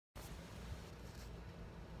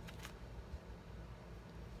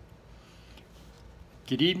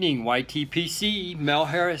Good evening, YTPC, Mel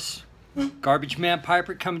Harris, Garbage Man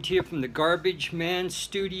Piper, coming to you from the Garbage Man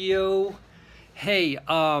Studio. Hey,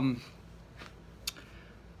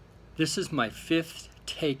 this is my 5th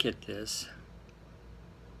take at this.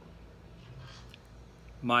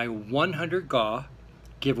 My 100 GAW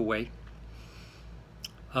giveaway.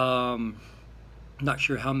 Not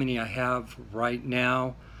sure how many I have right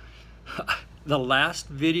now. The last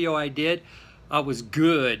video I did, I was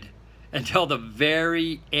good until the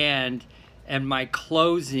very end, and my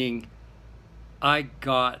closing I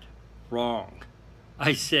got wrong.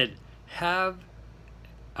 I said, I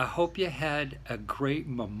hope you had a great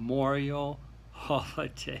Memorial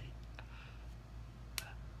holiday.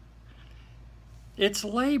 It's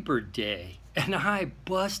Labor Day, and I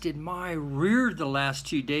busted my rear the last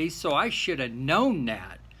 2 days, so I should have known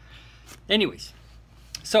that. Anyways,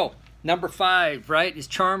 so number 5, right, is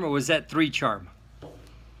charm, or was that 3 charm?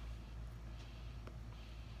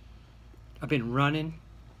 I've been running.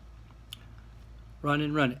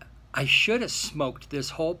 I should have smoked this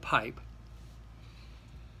whole pipe,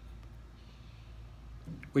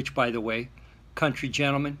 which, by the way, Country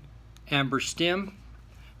Gentleman, amber stem,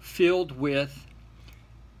 filled with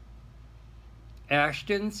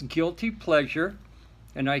Ashton's Guilty Pleasure,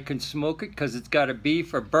 and I can smoke it because it's got to be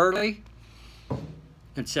for Burley.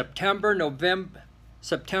 In September,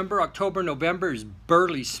 October, November is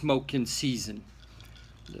Burley smoking season.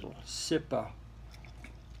 Little sip of.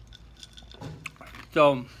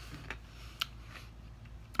 So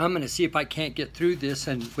I'm going to see if I can't get through this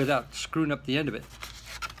and without screwing up the end of it.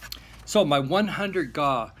 So my 100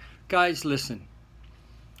 GAW. Guys, listen.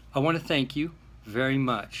 I want to thank you very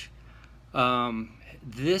much.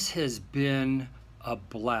 This has been a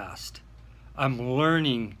blast. I'm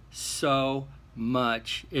learning so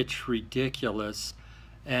much. It's ridiculous.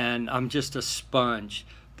 And I'm just a sponge.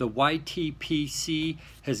 The YTPC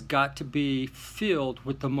has got to be filled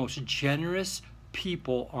with the most generous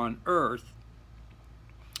people on earth.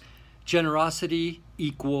 Generosity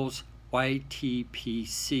equals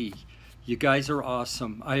YTPC. You guys are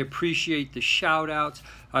awesome. I appreciate the shout outs.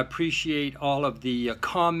 I appreciate all of the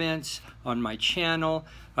comments on my channel.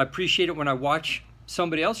 I appreciate it when I watch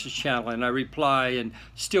somebody else's channel and I reply and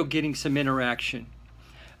still getting some interaction.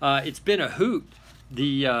 It's been a hoot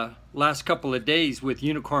the last couple of days with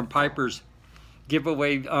Unicorn Piper's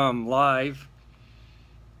giveaway live.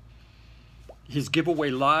 His giveaway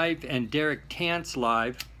live and Derek Tant's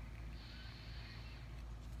live.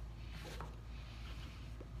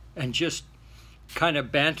 And just kind of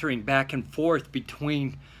bantering back and forth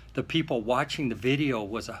between the people watching the video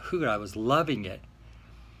was a hoot. I was loving it.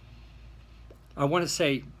 I want to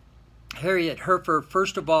say, Harriet Herfer,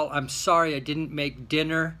 first of all, I'm sorry I didn't make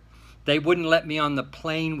dinner. They wouldn't let me on the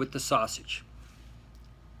plane with the sausage.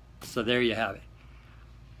 So there you have it.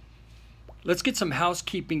 Let's get some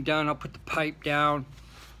housekeeping done. I'll put the pipe down.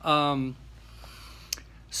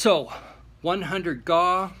 So 100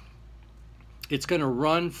 GAW. It's going to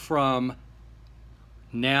run from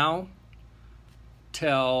now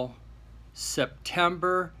till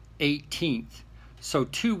September 18th. So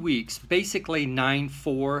 2 weeks, basically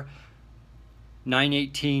 9/4,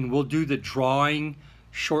 9/18. We'll do the drawing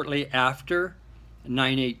shortly after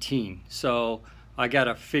 9/18. So I got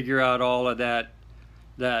to figure out all of that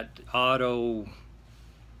auto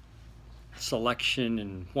selection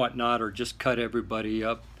and whatnot, or just cut everybody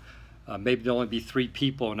up. Maybe there'll only be 3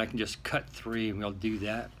 people and I can just cut 3 and we'll do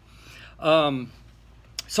that.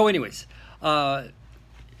 So anyways,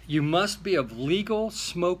 you must be of legal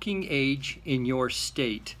smoking age in your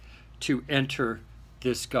state to enter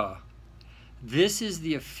this GAW. This is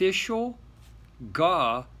the official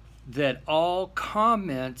GAW that all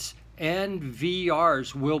comments and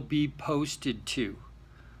VRs will be posted to.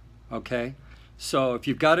 Okay, so if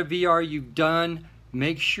you've got a VR you've done,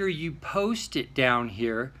 make sure you post it down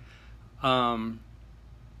here.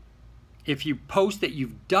 If you post that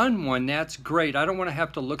you've done one, that's great. I don't want to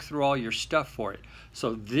have to look through all your stuff for it.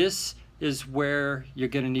 So this is where you're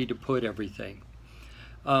going to need to put everything.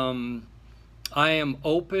 I am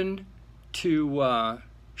open to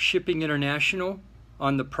shipping international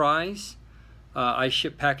on the prize. I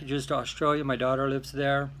ship packages to Australia. My daughter lives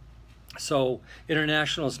there. So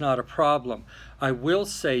international is not a problem. I will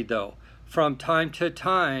say though, from time to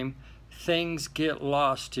time, things get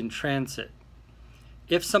lost in transit.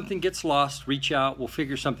 If something gets lost, reach out, we'll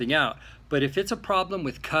figure something out. But if it's a problem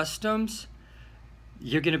with customs,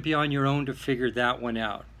 you're going to be on your own to figure that one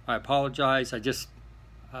out. I apologize.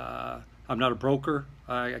 I'm not a broker.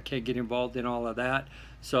 I can't get involved in all of that.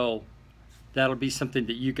 So that'll be something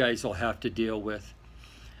that you guys will have to deal with.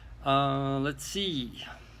 Let's see.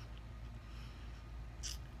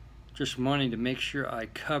 Just wanting to make sure I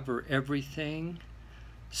cover everything.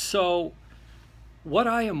 So what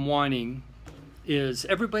I am wanting is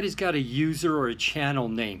everybody's got a user or a channel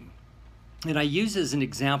name. And I use as an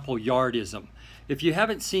example yardism. If you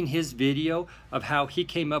haven't seen his video of how he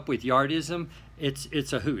came up with yardism,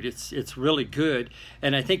 it's a hoot. It's really good.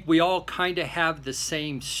 And I think we all kind of have the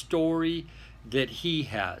same story that he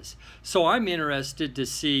has. So I'm interested to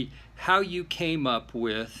see how you came up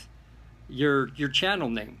with your channel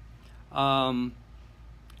name. Mine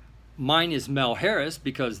is Mel Harris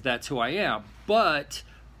because that's who I am, but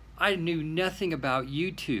I knew nothing about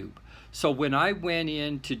YouTube. So when I went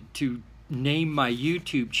in to name my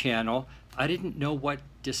YouTube channel, I didn't know what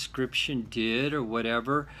description did or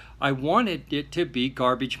whatever. I wanted it to be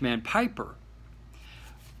Garbage Man Piper.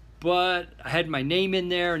 But I had my name in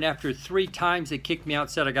there, and after 3 times they kicked me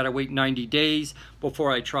out, said I gotta wait 90 days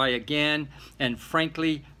before I try again. And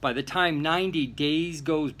frankly, by the time 90 days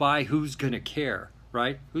goes by, who's gonna care,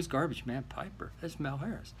 right? Who's Garbage Man Piper? That's Mel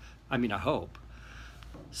Harris. I mean, I hope.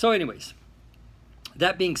 So anyways,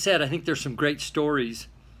 that being said, I think there's some great stories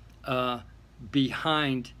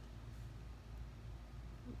behind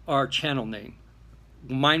our channel name.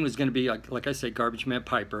 Mine was going to be, like I said, Garbage Man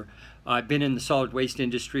Piper. I've been in the solid waste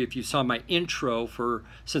industry. If you saw my intro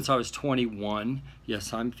since I was 21,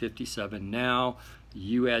 yes, I'm 57 now.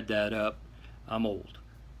 You add that up, I'm old.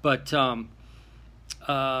 But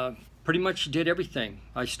pretty much did everything.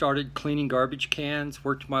 I started cleaning garbage cans,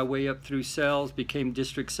 worked my way up through sales, became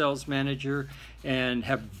district sales manager, and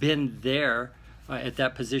have been there at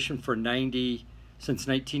that position since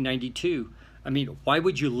 1992. I mean, why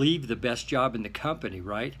would you leave the best job in the company,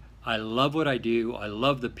 right? I love what I do. I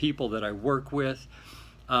love the people that I work with.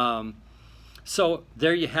 So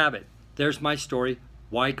there you have it. There's my story.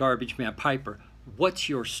 Why Garbage Man Piper? What's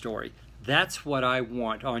your story? That's what I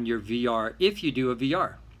want on your VR, if you do a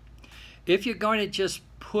VR. If you're going to just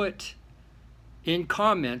put in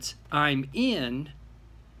comments, I'm in,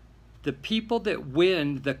 the people that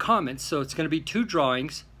win the comments, so it's going to be 2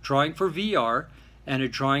 drawings, drawing for VR and a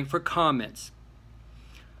drawing for comments.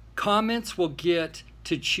 Comments will get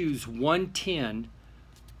to choose 1/10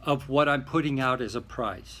 of what I'm putting out as a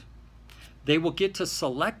prize. They will get to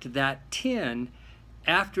select that 10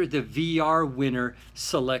 after the VR winner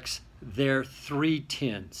selects their 3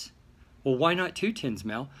 10s. Well, why not 2 10s,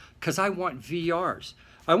 Mel? Because I want VRs.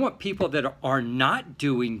 I want people that are not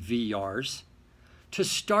doing VRs to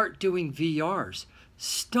start doing VRs.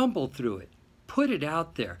 Stumble through it. Put it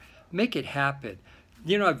out there. Make it happen.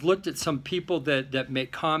 You know, I've looked at some people that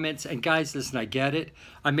make comments, and guys, listen, I get it.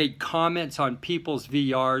 I made comments on people's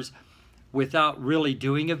VRs without really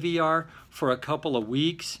doing a VR for a couple of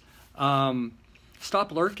weeks.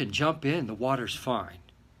 Stop lurking, jump in, the water's fine.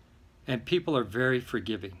 And people are very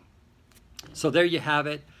forgiving. So there you have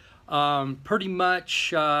it. Pretty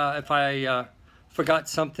much, if I forgot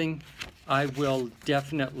something, I will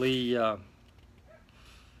definitely...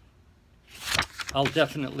 I'll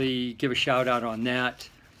definitely give a shout out on that.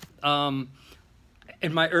 In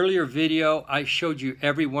my earlier video, I showed you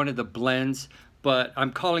every one of the blends, but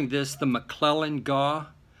I'm calling this the McClelland GAW.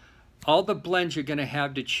 All the blends you're going to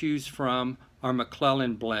have to choose from are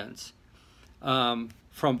McClelland Blends.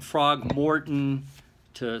 From Frog Morton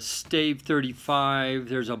to Staved 35,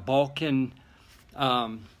 there's a Balkan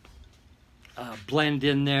blend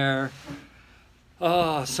in there.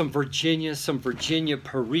 Some Virginia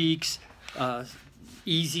Periques.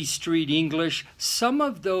 Easy Street English, some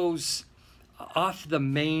of those off the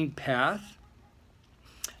main path.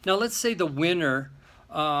 Now let's say the winner,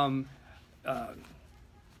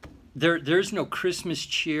 there's no Christmas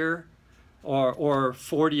cheer or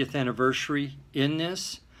 40th anniversary in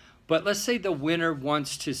this, but let's say the winner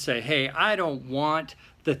wants to say, hey, I don't want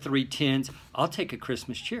the 3 10s, I'll take a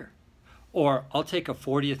Christmas cheer, or I'll take a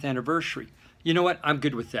 40th anniversary. You know what, I'm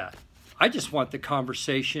good with that. I just want the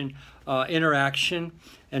conversation, interaction,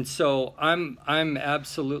 and so I'm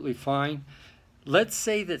absolutely fine. Let's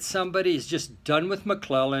say that somebody is just done with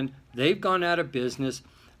McClelland, they've gone out of business,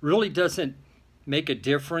 really doesn't make a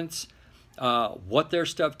difference what their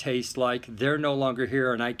stuff tastes like, they're no longer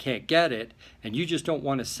here and I can't get it, and you just don't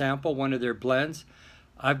want to sample one of their blends.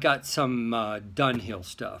 I've got some Dunill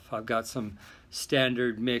stuff. I've got some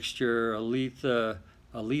standard mixture, I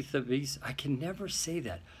can never say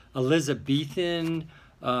that. Elizabethan,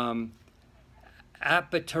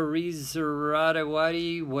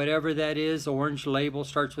 Apatorizzaradawadi, whatever that is, orange label,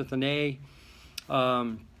 starts with an A.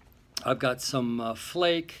 I've got some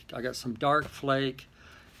flake, I got some dark flake,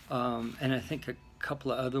 and I think a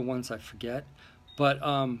couple of other ones I forget. But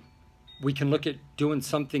we can look at doing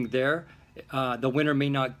something there. The winner may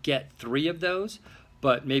not get 3 of those,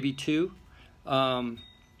 but maybe 2. So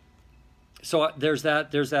there's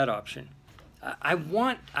that option.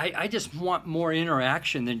 I just want more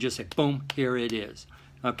interaction than just like, boom, here it is.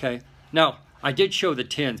 Okay. Now, I did show the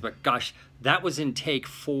 10s, but gosh, that was in take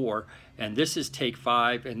 4, and this is take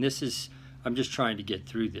 5, and this is, I'm just trying to get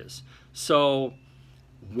through this. So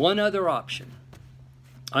one other option.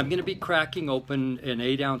 I'm going to be cracking open an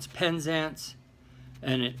 8-ounce Pensance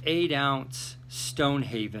and an 8-ounce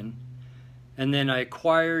Stonehaven. And then I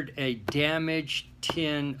acquired a damaged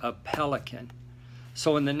tin of Pelican.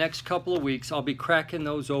 So in the next couple of weeks, I'll be cracking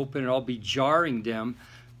those open and I'll be jarring them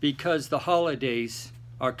because the holidays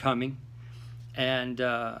are coming. And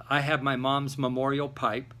I have my mom's memorial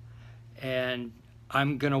pipe, and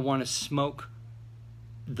I'm going to want to smoke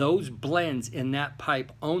those blends in that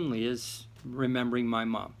pipe only, as remembering my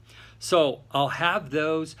mom. So I'll have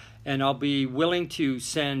those, and I'll be willing to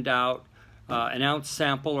send out an ounce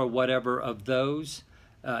sample or whatever of those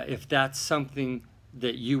if that's something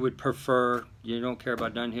that you would prefer. You don't care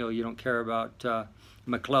about Dunill, you don't care about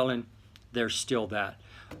McClelland, there's still that.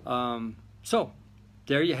 So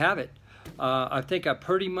there you have it. I think I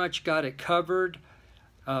pretty much got it covered.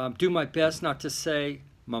 Do my best not to say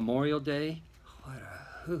Memorial Day. What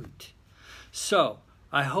a hoot. So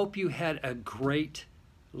I hope you had a great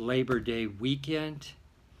Labor Day weekend.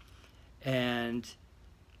 And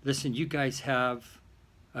listen, you guys have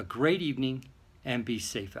a great evening and be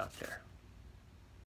safe out there.